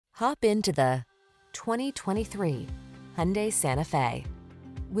Hop into the 2023 Hyundai Santa Fe.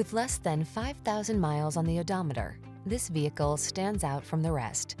 With less than 5,000 miles on the odometer, this vehicle stands out from the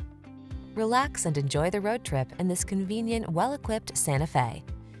rest. Relax and enjoy the road trip in this convenient, well-equipped Santa Fe.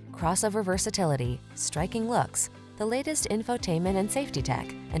 Crossover versatility, striking looks, the latest infotainment and safety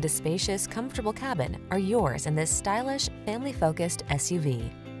tech, and a spacious, comfortable cabin are yours in this stylish, family-focused SUV.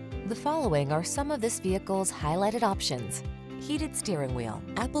 The following are some of this vehicle's highlighted options: heated steering wheel,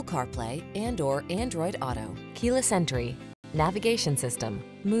 Apple CarPlay and/or Android Auto, keyless entry, navigation system,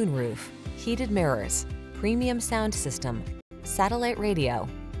 moonroof, heated mirrors, premium sound system, satellite radio,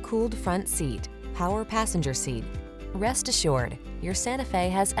 cooled front seat, power passenger seat. Rest assured, your Santa Fe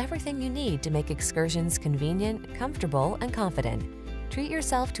has everything you need to make excursions convenient, comfortable, and confident. Treat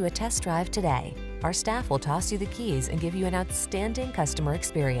yourself to a test drive today. Our staff will toss you the keys and give you an outstanding customer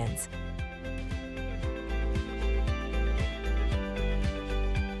experience.